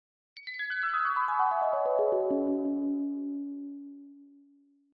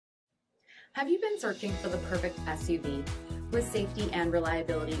Have you been searching for the perfect SUV with safety and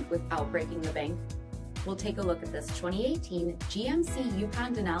reliability without breaking the bank? We'll take a look at this 2018 GMC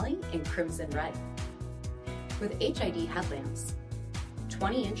Yukon Denali in crimson red. With HID headlamps,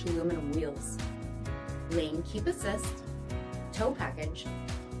 20-inch aluminum wheels, lane keep assist, tow package,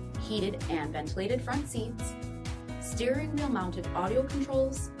 heated and ventilated front seats, steering wheel mounted audio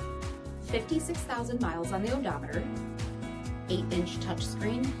controls, 56,000 miles on the odometer, 8-inch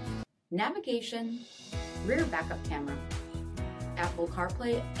touchscreen, navigation, rear backup camera, Apple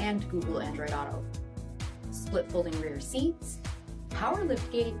CarPlay and Google Android Auto, split folding rear seats, power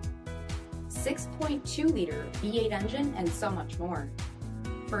liftgate, 6.2-liter V8 engine, and so much more.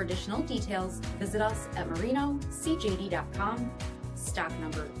 For additional details, visit us at marinocjd.com, stock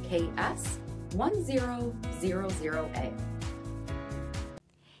number KS1000A.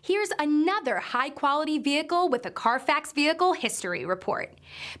 Here's another high-quality vehicle with a Carfax Vehicle History Report.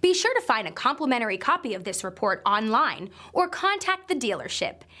 Be sure to find a complimentary copy of this report online or contact the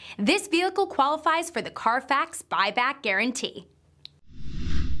dealership. This vehicle qualifies for the Carfax Buyback Guarantee.